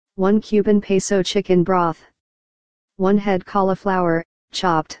1 Cuban peso chicken broth. 1 head cauliflower,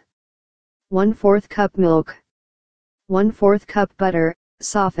 chopped. 1/4 cup milk. 1/4 cup butter,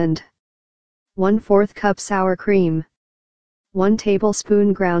 softened. 1/4 cup sour cream. 1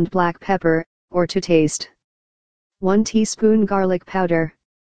 tablespoon ground black pepper, or to taste. 1 teaspoon garlic powder.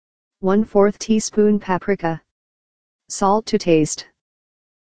 1/4 teaspoon paprika. Salt to taste.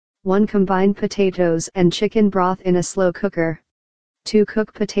 1 combine potatoes and chicken broth in a slow cooker. 2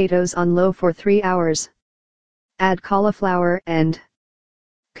 cook potatoes on low for 3 hours. Add cauliflower and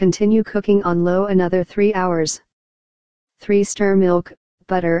continue cooking on low another 3 hours. 3 stir milk,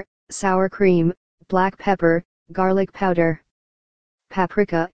 butter, sour cream, black pepper, garlic powder,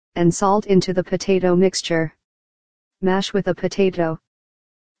 paprika, and salt into the potato mixture. Mash with a potato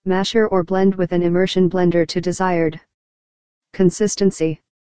masher or blend with an immersion blender to desired consistency.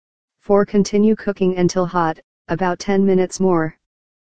 4 Continue cooking until hot, about 10 minutes more.